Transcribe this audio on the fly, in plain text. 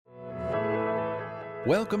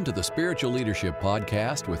Welcome to the Spiritual Leadership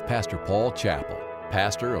Podcast with Pastor Paul Chappell,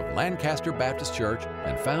 pastor of Lancaster Baptist Church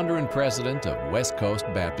and founder and president of West Coast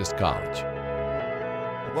Baptist College.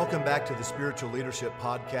 Welcome back to the Spiritual Leadership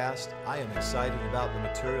Podcast. I am excited about the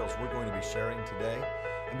materials we're going to be sharing today.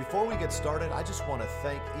 And before we get started, I just want to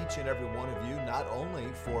thank each and every one of you, not only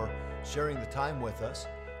for sharing the time with us,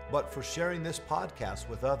 but for sharing this podcast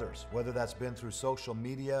with others, whether that's been through social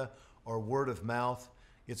media or word of mouth.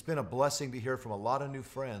 It's been a blessing to hear from a lot of new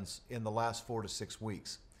friends in the last 4 to 6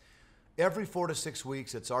 weeks. Every 4 to 6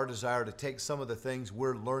 weeks, it's our desire to take some of the things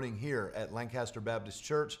we're learning here at Lancaster Baptist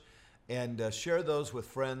Church and share those with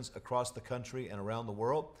friends across the country and around the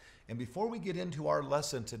world. And before we get into our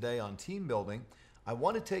lesson today on team building, I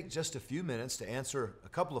want to take just a few minutes to answer a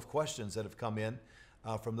couple of questions that have come in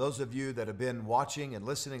from those of you that have been watching and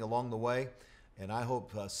listening along the way. And I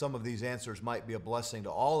hope some of these answers might be a blessing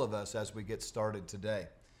to all of us as we get started today.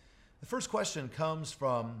 The first question comes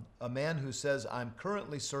from a man who says, I'm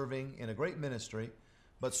currently serving in a great ministry,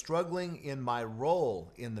 but struggling in my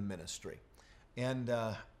role in the ministry. And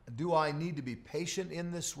do I need to be patient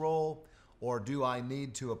in this role, or do I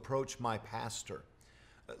need to approach my pastor?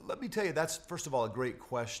 Let me tell you, that's first of all a great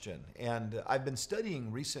question. And I've been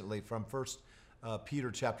studying recently from 1 Peter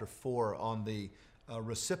chapter 4 on the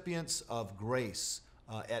recipients of grace.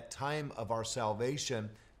 At time of our salvation,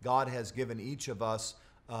 God has given each of us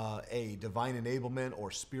a divine enablement or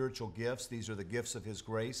spiritual gifts. These are the gifts of His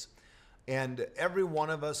grace. And every one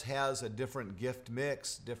of us has a different gift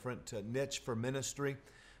mix, different niche for ministry.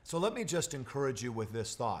 So let me just encourage you with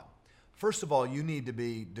this thought. First of all, you need to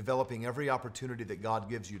be developing every opportunity that God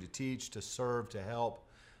gives you to teach, to serve, to help.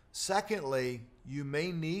 Secondly, you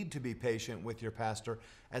may need to be patient with your pastor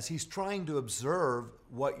as he's trying to observe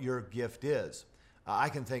what your gift is. I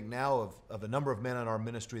can think now of a number of men in our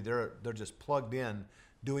ministry, they're just plugged in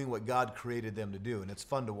doing what God created them to do, and it's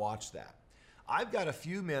fun to watch that. I've got a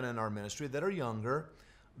few men in our ministry that are younger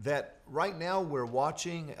that right now we're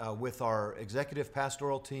watching with our executive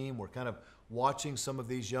pastoral team. We're kind of watching some of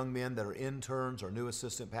these young men that are interns or new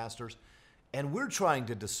assistant pastors, and we're trying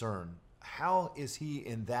to discern, how is he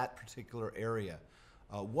in that particular area?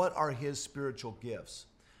 What are his spiritual gifts?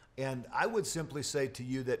 And I would simply say to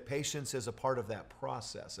you that patience is a part of that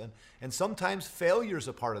process. And sometimes failure is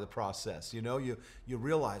a part of the process. You know, you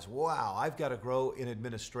realize, wow, I've got to grow in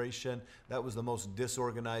administration. That was the most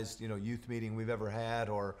disorganized, youth meeting we've ever had,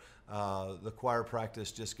 or the choir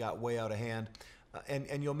practice just got way out of hand.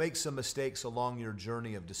 And you'll make some mistakes along your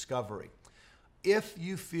journey of discovery. If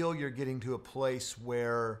you feel you're getting to a place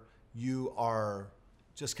where you are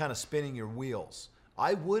just kind of spinning your wheels,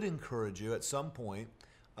 I would encourage you at some point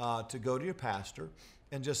to go to your pastor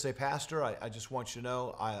and just say, Pastor, I just want you to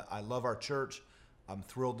know I love our church. I'm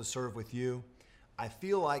thrilled to serve with you. I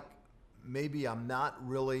feel like maybe I'm not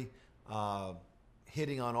really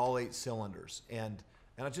hitting on all 8 cylinders. And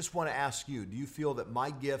I just want to ask you, do you feel that my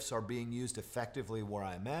gifts are being used effectively where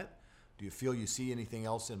I'm at? Do you feel you see anything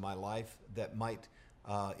else in my life that might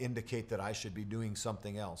indicate that I should be doing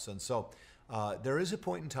something else? And so there is a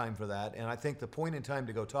point in time for that. And I think the point in time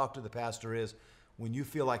to go talk to the pastor is when you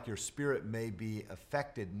feel like your spirit may be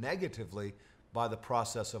affected negatively by the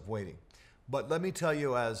process of waiting. But let me tell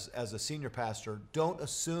you, as a senior pastor, don't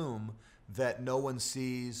assume that no one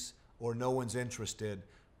sees or no one's interested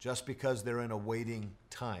just because they're in a waiting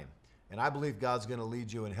time. And I believe God's going to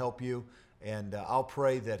lead you and help you. And I'll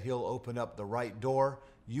pray that He'll open up the right door.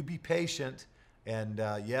 You be patient and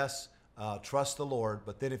trust the Lord.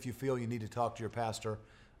 But then if you feel you need to talk to your pastor,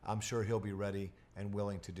 I'm sure He'll be ready and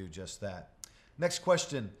willing to do just that. Next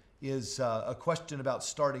question is a question about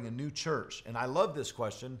starting a new church. And I love this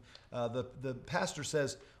question. The pastor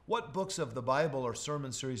says, what books of the Bible or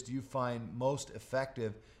sermon series do you find most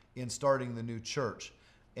effective in starting the new church?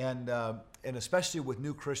 And especially with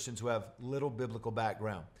new Christians who have little biblical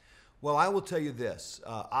background. Well, I will tell you this.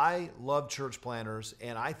 I love church planners,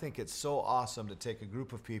 and I think it's so awesome to take a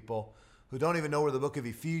group of people who don't even know where the book of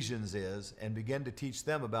Ephesians is and begin to teach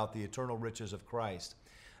them about the eternal riches of Christ.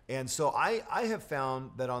 And so I have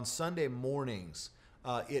found that on Sunday mornings,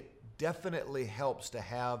 it definitely helps to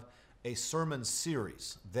have a sermon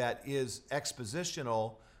series that is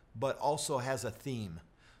expositional, but also has a theme.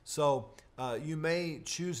 So you may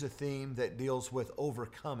choose a theme that deals with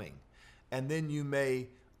overcoming, and then you may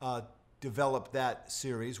develop that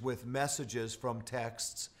series with messages from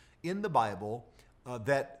texts in the Bible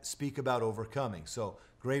that speak about overcoming. So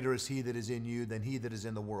greater is He that is in you than he that is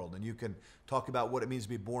in the world. And you can talk about what it means to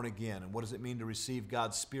be born again and what does it mean to receive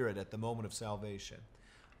God's Spirit at the moment of salvation.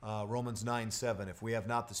 Romans 9:7, if we have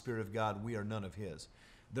not the Spirit of God, we are none of His.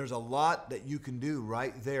 There's a lot that you can do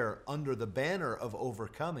right there under the banner of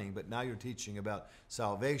overcoming, but now you're teaching about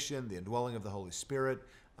salvation, the indwelling of the Holy Spirit,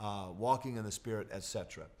 walking in the Spirit,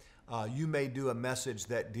 etc. You may do a message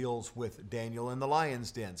that deals with Daniel in the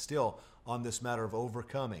lion's den, still on this matter of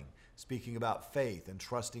overcoming, speaking about faith and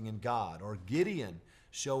trusting in God, or Gideon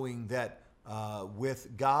showing that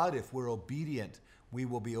with God, if we're obedient, we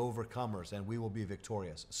will be overcomers and we will be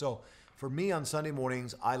victorious. So for me on Sunday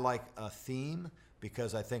mornings, I like a theme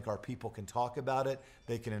because I think our people can talk about it.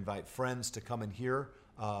 They can invite friends to come and hear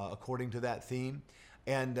according to that theme.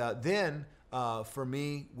 And then for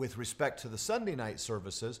me, with respect to the Sunday night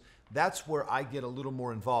services, that's where I get a little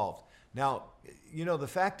more involved. Now, you know, the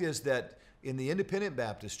fact is that in the independent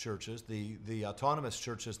Baptist churches, the autonomous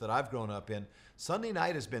churches that I've grown up in, Sunday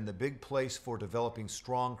night has been the big place for developing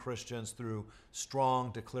strong Christians through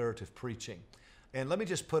strong declarative preaching. And let me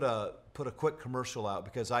just put a quick commercial out,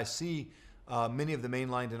 because I see many of the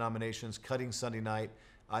mainline denominations cutting Sunday night.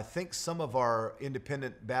 I think some of our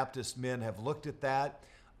independent Baptist men have looked at that.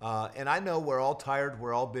 And I know we're all tired,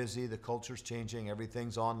 we're all busy, the culture's changing,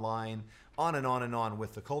 everything's online, on and on and on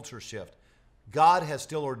with the culture shift. God has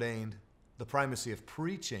still ordained the primacy of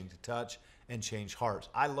preaching to touch and change hearts.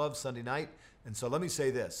 I love Sunday night, and so let me say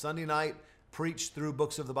this. Sunday night, preach through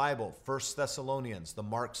books of the Bible, 1 Thessalonians, the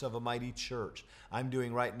marks of a mighty church. I'm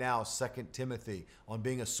doing right now 2 Timothy on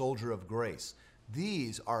being a soldier of grace.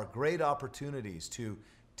 These are great opportunities to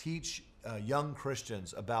teach young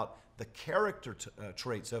Christians about the character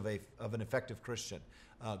traits of an effective Christian,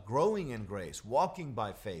 growing in grace, walking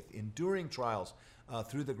by faith, enduring trials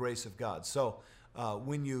through the grace of God. So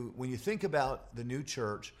when you think about the new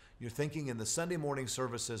church, you're thinking in the Sunday morning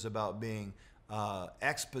services about being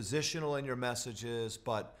expositional in your messages,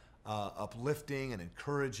 but uplifting and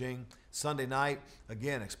encouraging. Sunday night,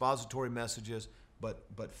 again, expository messages,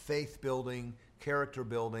 but faith building, character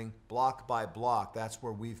building, block by block. That's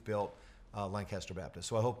where we've built Lancaster Baptist.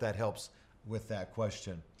 So I hope that helps with that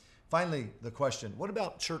question. Finally, the question, what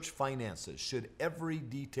about church finances? Should every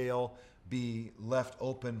detail be left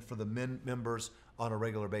open for the members on a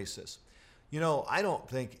regular basis? You know, I don't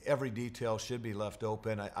think every detail should be left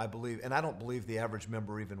open. I believe, and I don't believe the average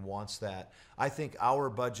member even wants that. I think our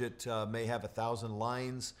budget may have 1,000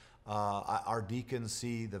 lines. Our deacons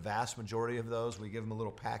see the vast majority of those. We give them a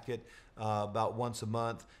little packet about once a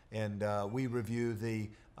month, and we review the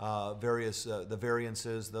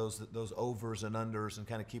variances, those overs and unders, and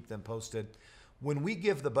kind of keep them posted. When we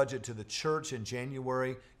give the budget to the church in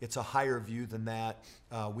January, it's a higher view than that.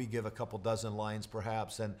 We give a couple dozen lines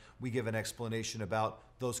perhaps, and we give an explanation about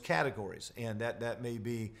those categories. And that may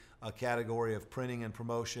be a category of printing and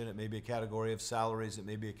promotion. It may be a category of salaries. It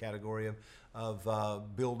may be a category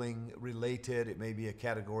of building related. It may be a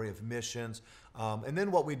category of missions. And then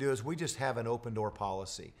what we do is we just have an open door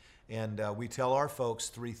policy. And we tell our folks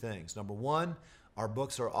three things. Number one, our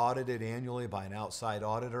books are audited annually by an outside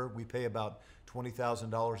auditor. We pay about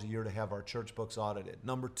 $20,000 a year to have our church books audited.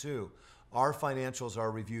 Number two, our financials are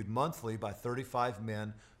reviewed monthly by 35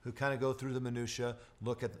 men who kind of go through the minutia,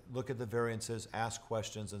 look at the variances, ask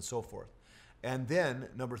questions, and so forth. And then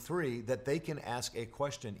number three, that they can ask a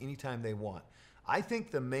question anytime they want. I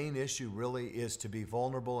think the main issue really is to be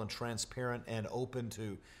vulnerable and transparent and open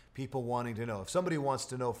to people wanting to know. If somebody wants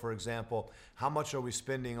to know, for example, how much are we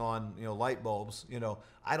spending on light bulbs,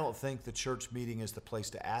 I don't think the church meeting is the place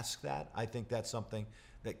to ask that. I think that's something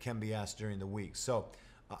that can be asked during the week. So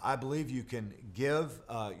I believe you can give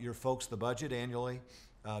your folks the budget annually,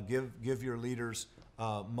 give your leaders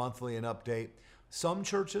monthly an update. Some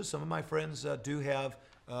churches, some of my friends do have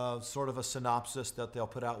sort of a synopsis that they'll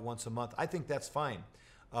put out once a month. I think that's fine.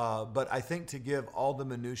 But I think to give all the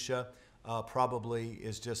minutia probably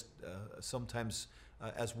is just sometimes,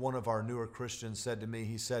 as one of our newer Christians said to me,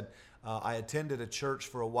 he said, I attended a church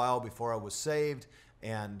for a while before I was saved,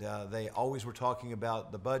 and they always were talking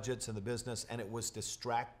about the budgets and the business, and it was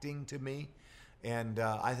distracting to me. And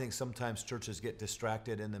I think sometimes churches get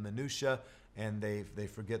distracted in the minutia, and they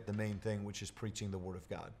forget the main thing, which is preaching the Word of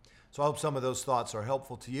God. So I hope some of those thoughts are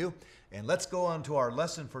helpful to you. And let's go on to our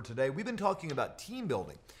lesson for today. We've been talking about team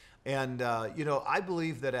building. And, I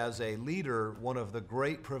believe that as a leader, one of the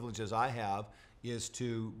great privileges I have is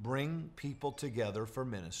to bring people together for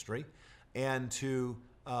ministry and to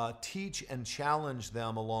teach and challenge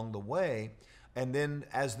them along the way. And then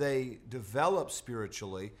as they develop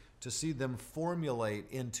spiritually, to see them formulate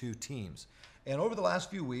into teams. And over the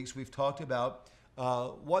last few weeks, we've talked about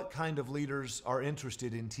what kind of leaders are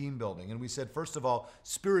interested in team building. And we said, first of all,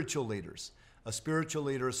 spiritual leaders. A spiritual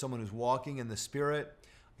leader is someone who's walking in the Spirit.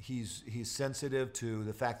 He's sensitive to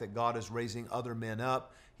the fact that God is raising other men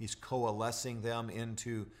up. He's coalescing them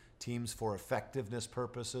into teams for effectiveness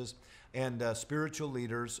purposes. And spiritual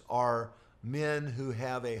leaders are men who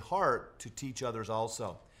have a heart to teach others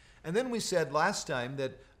also. And then we said last time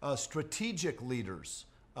that strategic leaders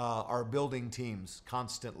are building teams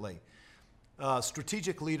constantly.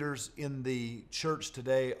 Strategic leaders in the church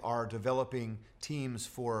today are developing teams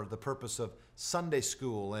for the purpose of Sunday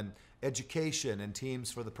school and education, and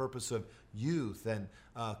teams for the purpose of youth and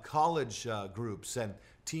college groups, and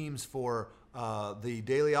teams for the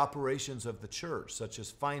daily operations of the church, such as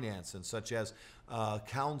finance and such as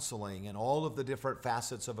counseling and all of the different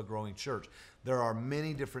facets of a growing church. There are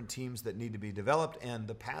many different teams that need to be developed, and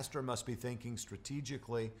the pastor must be thinking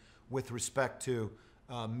strategically with respect to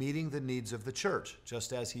meeting the needs of the church,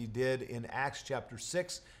 just as he did in Acts chapter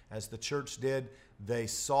 6. As the church did, they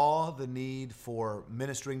saw the need for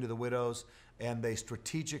ministering to the widows, and they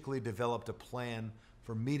strategically developed a plan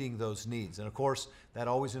for meeting those needs. And of course, that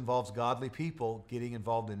always involves godly people getting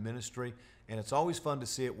involved in ministry, and it's always fun to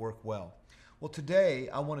see it work well. Well, today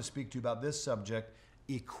I want to speak to you about this subject: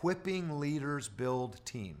 equipping leaders build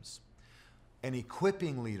teams. An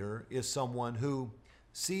equipping leader is someone who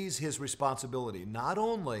sees his responsibility not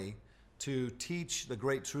only to teach the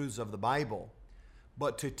great truths of the Bible,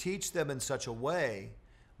 but to teach them in such a way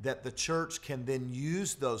that the church can then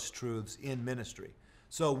use those truths in ministry.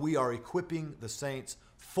 So we are equipping the saints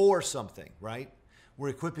for something, right? We're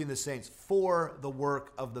equipping the saints for the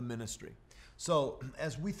work of the ministry. So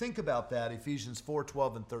as we think about that, Ephesians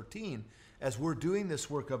 4:12 and 13, as we're doing this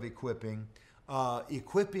work of equipping,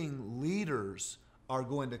 equipping leaders are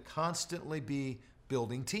going to constantly be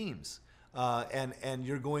building teams. And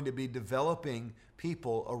you're going to be developing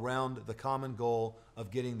people around the common goal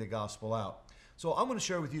of getting the gospel out. So I'm going to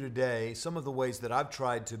share with you today some of the ways that I've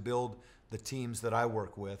tried to build the teams that I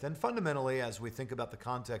work with. And fundamentally, as we think about the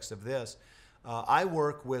context of this, I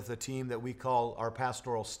work with a team that we call our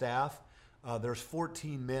pastoral staff. There's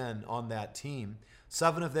 14 men on that team.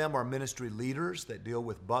 7 of them are ministry leaders that deal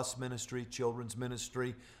with bus ministry, children's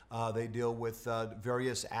ministry. They deal with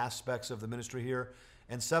various aspects of the ministry here.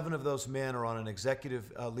 And 7 of those men are on an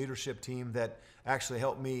executive leadership team that actually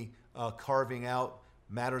help me carving out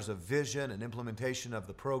matters of vision and implementation of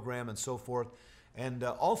the program and so forth. And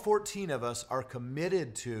all 14 of us are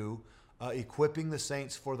committed to equipping the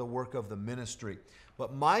saints for the work of the ministry.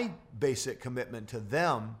 But my basic commitment to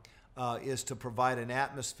them is to provide an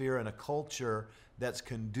atmosphere and a culture that's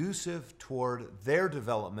conducive toward their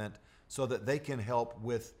development so that they can help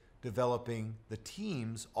with developing the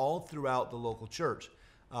teams all throughout the local church.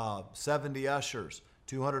 70 ushers,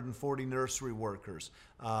 240 nursery workers,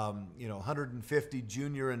 150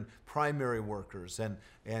 junior and primary workers, and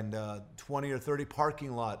 20 or 30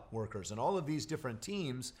 parking lot workers. And all of these different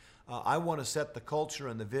teams, I want to set the culture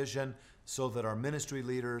and the vision so that our ministry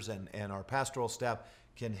leaders and our pastoral staff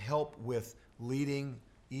can help with leading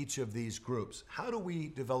each of these groups. How do we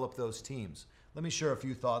develop those teams? Let me share a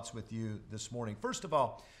few thoughts with you this morning. First of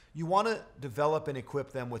all, you want to develop and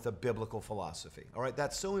equip them with a biblical philosophy. All right,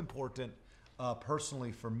 that's so important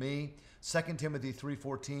personally for me. 2 Timothy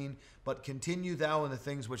 3:14, but continue thou in the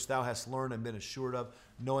things which thou hast learned and been assured of,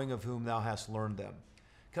 knowing of whom thou hast learned them.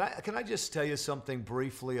 Can I just tell you something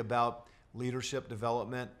briefly about leadership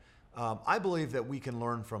development? I believe that we can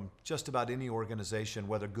learn from just about any organization,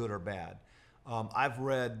 whether good or bad. I've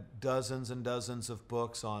read dozens and dozens of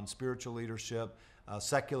books on spiritual leadership,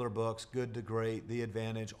 secular books, Good to Great, The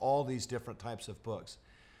Advantage, all these different types of books.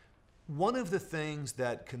 One of the things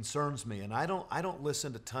that concerns me, and I don't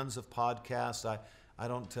listen to tons of podcasts. I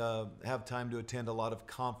don't have time to attend a lot of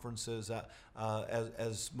conferences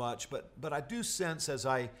as much, but I do sense as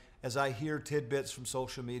I hear tidbits from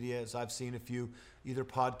social media, as I've seen a few either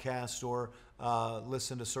podcasts or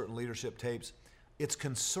listen to certain leadership tapes, it's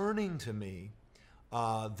concerning to me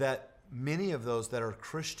that many of those that are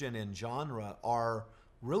Christian in genre are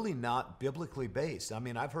really not biblically based. I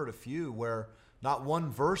mean, I've heard a few where not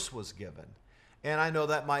one verse was given. And I know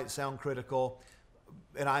that might sound critical,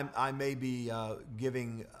 and I may be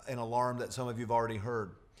giving an alarm that some of you have already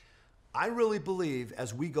heard. I really believe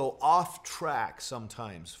as we go off track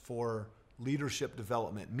sometimes for leadership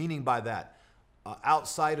development, meaning by that,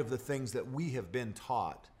 outside of the things that we have been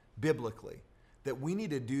taught biblically, that we need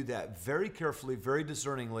to do that very carefully, very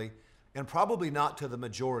discerningly, and probably not to the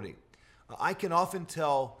majority. I can often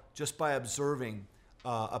tell just by observing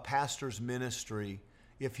a pastor's ministry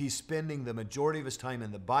if he's spending the majority of his time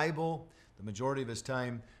in the Bible, the majority of his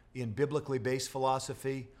time in biblically based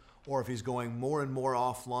philosophy, or if he's going more and more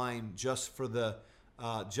offline just for the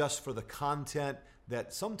content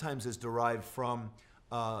that sometimes is derived from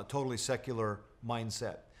a totally secular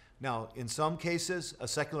mindset. Now, in some cases, a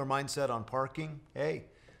secular mindset on parking, hey,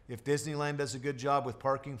 if Disneyland does a good job with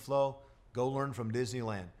parking flow, go learn from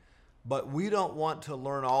Disneyland. But we don't want to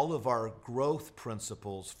learn all of our growth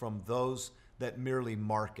principles from those that merely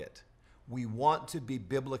market. We want to be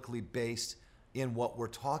biblically based in what we're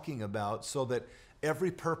talking about so that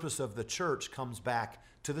every purpose of the church comes back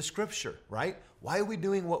to the Scripture, right? Why are we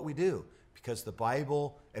doing what we do? Because the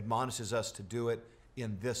Bible admonishes us to do it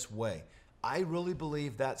in this way. I really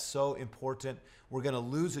believe that's so important. We're going to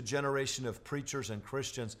lose a generation of preachers and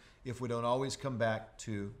Christians if we don't always come back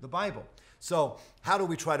to the Bible. So how do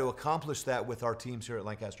we try to accomplish that with our teams here at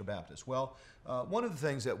Lancaster Baptist? Well, one of the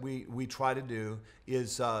things that we try to do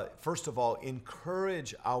is, first of all,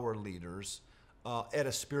 encourage our leaders at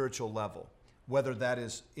a spiritual level, whether that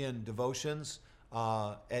is in devotions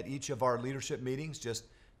at each of our leadership meetings, just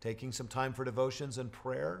taking some time for devotions and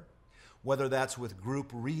prayer, whether that's with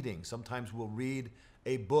group reading. Sometimes we'll read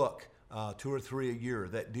a book, 2 or 3 a year,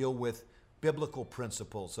 that deal with biblical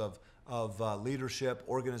principles of leadership,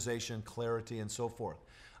 organization, clarity, and so forth.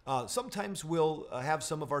 Sometimes we'll have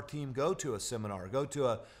some of our team go to a seminar, go to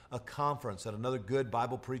a conference at another good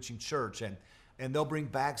Bible preaching church, and they'll bring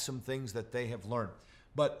back some things that they have learned.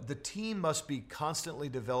 But the team must be constantly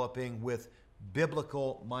developing with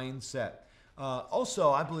biblical mindset.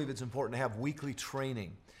 Also, I believe it's important to have weekly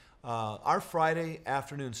training. Our Friday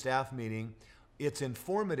afternoon staff meeting, it's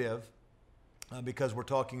informative because we're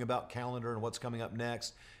talking about calendar and what's coming up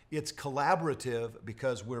next. It's collaborative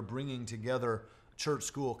because we're bringing together church,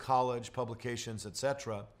 school, college, publications,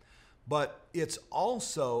 etc. But it's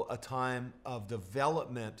also a time of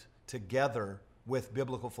development together with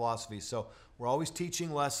biblical philosophy. So we're always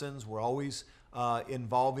teaching lessons. We're always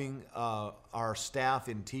involving our staff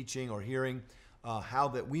in teaching or hearing how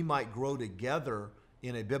that we might grow together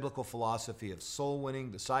in a biblical philosophy of soul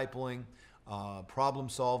winning, discipling, problem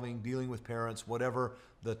solving, dealing with parents, whatever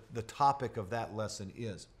the topic of that lesson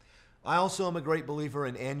is. I also am a great believer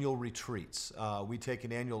in annual retreats. We take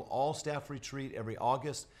an annual all-staff retreat every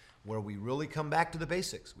August where we really come back to the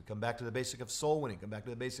basics. We come back to the basic of soul winning, come back to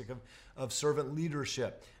the basic of servant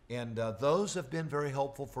leadership. And those have been very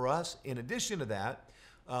helpful for us. In addition to that,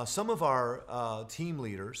 some of our team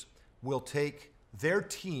leaders will take their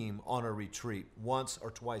team on a retreat once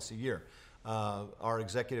or twice a year. Our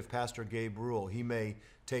executive pastor, Gabe Rule, he may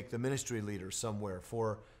take the ministry leaders somewhere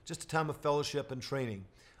for just a time of fellowship and training.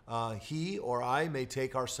 He or I may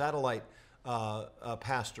take our satellite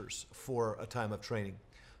pastors for a time of training.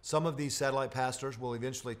 Some of these satellite pastors will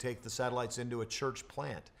eventually take the satellites into a church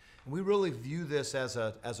plant. And we really view this as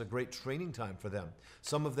a great training time for them.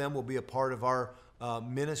 Some of them will be a part of our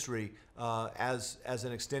ministry as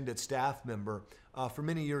an extended staff member for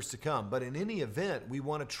many years to come. But in any event, we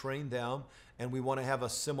want to train them and we want to have a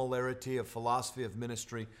similarity of philosophy of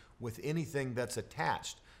ministry with anything that's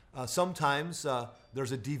attached. Sometimes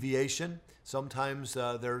there's a deviation. Sometimes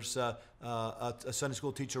there's a Sunday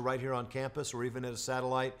school teacher right here on campus or even at a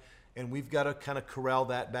satellite, and we've got to kind of corral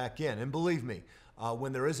that back in. And believe me,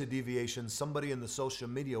 when there is a deviation, somebody in the social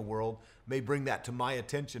media world may bring that to my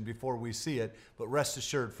attention before we see it. But rest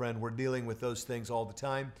assured, friend, we're dealing with those things all the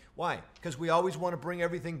time. Why? Because we always want to bring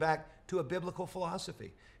everything back to a biblical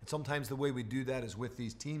philosophy. And sometimes the way we do that is with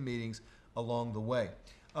these team meetings along the way.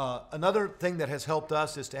 Another thing that has helped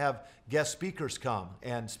us is to have guest speakers come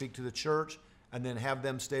and speak to the church and then have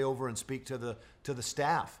them stay over and speak to the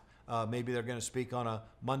staff. Maybe they're going to speak on a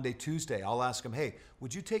Monday, Tuesday. I'll ask them, hey,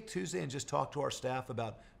 would you take Tuesday and just talk to our staff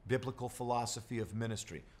about biblical philosophy of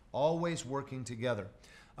ministry? Always working together.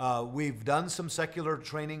 We've done some secular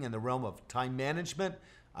training in the realm of time management.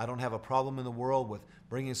 I don't have a problem in the world with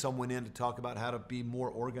bringing someone in to talk about how to be more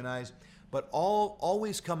organized, but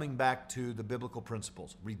always coming back to the biblical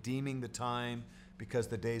principles, redeeming the time because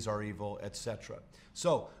the days are evil, etc.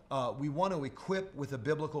 So we want to equip with a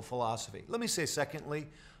biblical philosophy. Let me say secondly,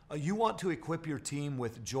 you want to equip your team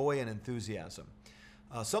with joy and enthusiasm.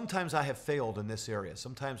 Sometimes I have failed in this area.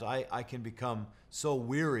 Sometimes I can become so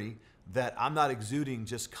weary that I'm not exuding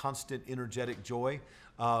just constant energetic joy.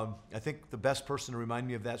 I think the best person to remind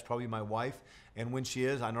me of that is probably my wife. And when she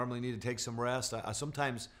is, I normally need to take some rest.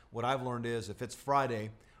 Sometimes what I've learned is if it's Friday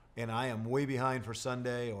and I am way behind for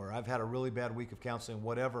Sunday, or I've had a really bad week of counseling,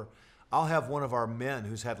 whatever, I'll have one of our men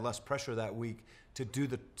who's had less pressure that week to do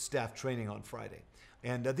the staff training on Friday.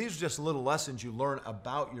 And these are just little lessons you learn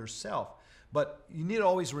about yourself. But you need to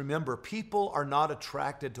always remember, people are not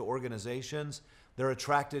attracted to organizations. They're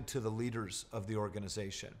attracted to the leaders of the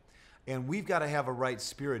organization. And we've got to have a right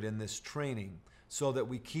spirit in this training so that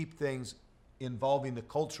we keep things involving the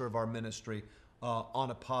culture of our ministry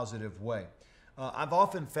on a positive way. I've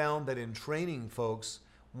often found that in training folks,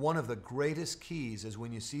 one of the greatest keys is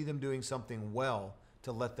when you see them doing something well,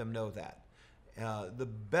 to let them know that. The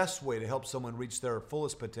best way to help someone reach their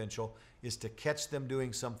fullest potential is to catch them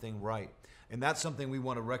doing something right. And that's something we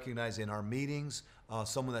want to recognize in our meetings,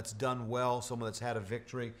 someone that's done well, someone that's had a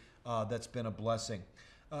victory, that's been a blessing.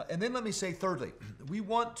 And then let me say thirdly, we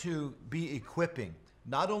want to be equipping,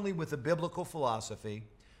 not only with a biblical philosophy,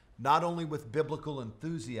 not only with biblical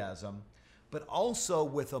enthusiasm, but also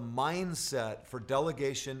with a mindset for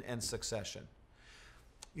delegation and succession.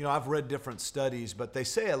 You know, I've read different studies, but they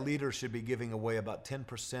say a leader should be giving away about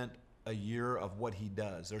 10% a year of what he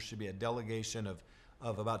does. There should be a delegation of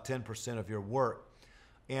about 10% of your work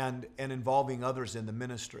and involving others in the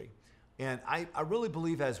ministry. And I really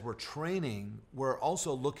believe as we're training, we're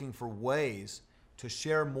also looking for ways to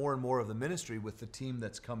share more and more of the ministry with the team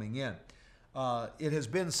that's coming in. It has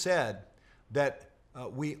been said that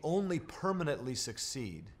we only permanently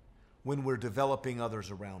succeed when we're developing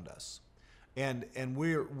others around us. And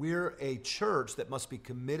we're a church that must be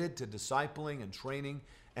committed to discipling and training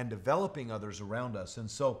and developing others around us. And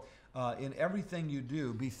so in everything you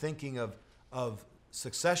do, be thinking of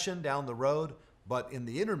succession down the road, but in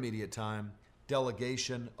the intermediate time,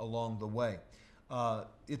 delegation along the way.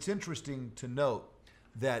 It's interesting to note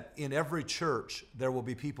that in every church, there will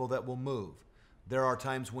be people that will move. There are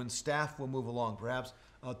times when staff will move along, perhaps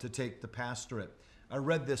to take the pastorate. I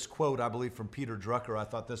read this quote, I believe, from Peter Drucker. I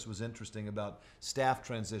thought this was interesting about staff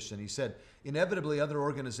transition. He said, "Inevitably, other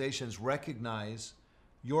organizations recognize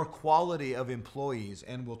your quality of employees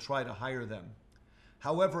and will try to hire them.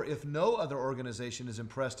 However, if no other organization is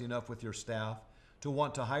impressed enough with your staff to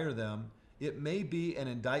want to hire them, it may be an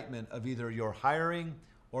indictment of either your hiring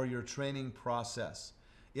or your training process.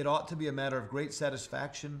 It ought to be a matter of great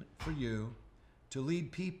satisfaction for you to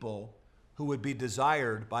lead people who would be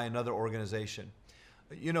desired by another organization."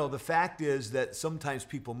 You know, the fact is that sometimes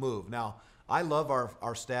people move. Now, I love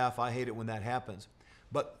our staff. I hate it when that happens.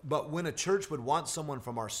 But when a church would want someone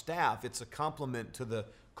from our staff, it's a compliment to the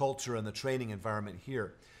culture and the training environment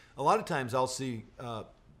here. A lot of times I'll see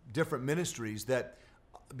different ministries that,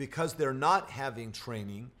 because they're not having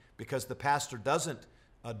training, because the pastor doesn't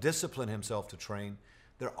discipline himself to train,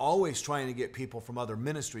 they're always trying to get people from other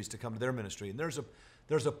ministries to come to their ministry. And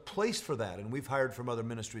there's a place for that, and we've hired from other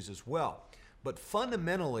ministries as well. But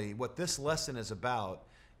fundamentally, what this lesson is about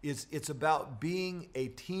is it's about being a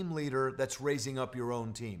team leader that's raising up your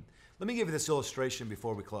own team. Let me give you this illustration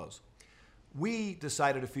before we close. We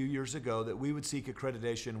decided a few years ago that we would seek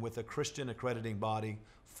accreditation with a Christian accrediting body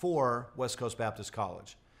for West Coast Baptist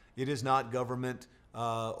College. It is not government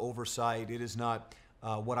oversight. It is not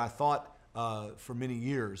what I thought for many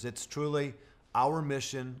years. It's truly our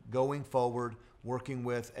mission going forward, working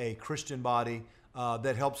with a Christian body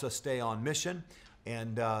that helps us stay on mission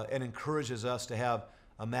and encourages us to have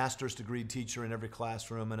a master's degree teacher in every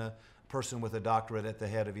classroom and a person with a doctorate at the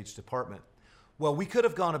head of each department. Well, we could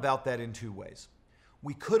have gone about that in two ways.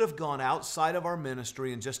 We could have gone outside of our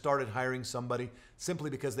ministry and just started hiring somebody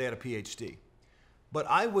simply because they had a PhD. But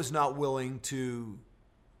I was not willing to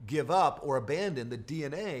give up or abandon the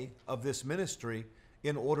DNA of this ministry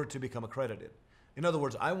in order to become accredited. In other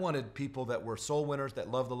words, I wanted people that were soul winners,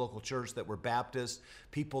 that loved the local church, that were Baptists,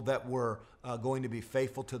 people that were going to be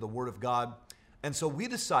faithful to the Word of God. And so we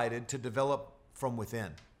decided to develop from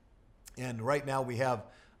within. And right now we have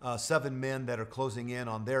 7 men that are closing in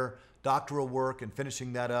on their doctoral work and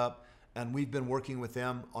finishing that up. And we've been working with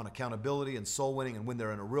them on accountability and soul winning. And when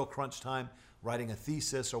they're in a real crunch time, writing a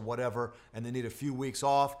thesis or whatever, and they need a few weeks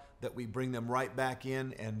off, that we bring them right back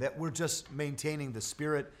in, and that we're just maintaining the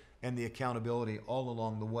spirit and the accountability all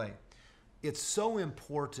along the way. It's so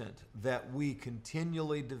important that we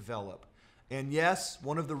continually develop. And yes,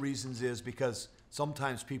 one of the reasons is because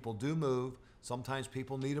sometimes people do move, sometimes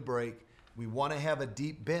people need a break. We want to have a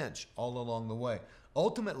deep bench all along the way.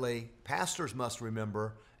 Ultimately, pastors must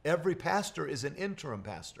remember every pastor is an interim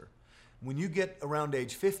pastor. When you get around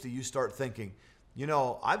age 50, you start thinking, you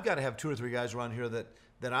know, I've got to have 2 or 3 guys around here that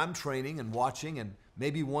I'm training and watching, and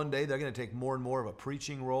maybe one day they're going to take more and more of a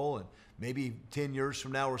preaching role, and maybe 10 years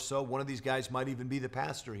from now or so, one of these guys might even be the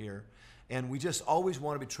pastor here. And we just always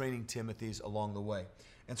want to be training Timothys along the way.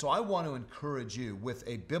 And so I want to encourage you with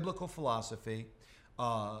a biblical philosophy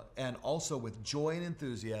and also with joy and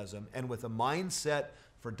enthusiasm and with a mindset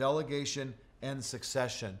for delegation and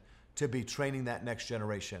succession to be training that next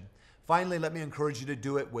generation. Finally, let me encourage you to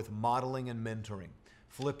do it with modeling and mentoring.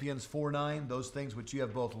 Philippians 4:9, those things which you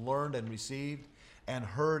have both learned and received and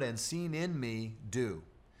heard and seen in me, do.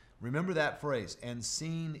 Remember that phrase, and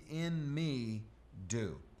seen in me,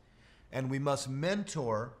 do. And we must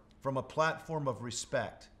mentor from a platform of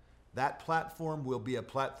respect, That platform will be a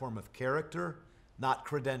platform of character, not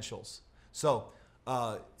credentials. So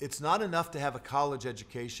it's not enough to have a college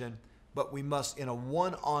education, but we must, in a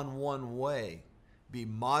one-on-one way, be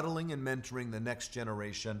modeling and mentoring the next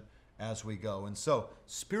generation as we go. And so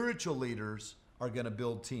spiritual leaders are going to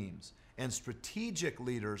build teams, and strategic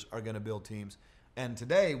leaders are going to build teams. And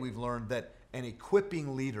today we've learned that an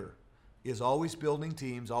equipping leader is always building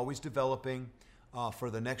teams, always developing for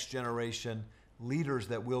the next generation leaders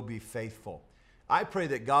that will be faithful. I pray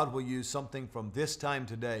that God will use something from this time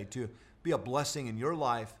today to be a blessing in your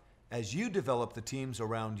life as you develop the teams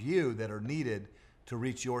around you that are needed to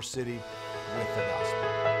reach your city with the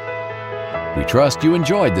gospel. We trust you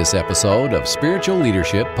enjoyed this episode of Spiritual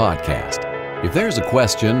Leadership Podcast. If there's a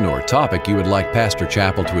question or topic you would like Pastor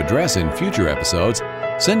Chappell to address in future episodes,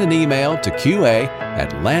 send an email to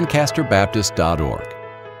qa@lancasterbaptist.org.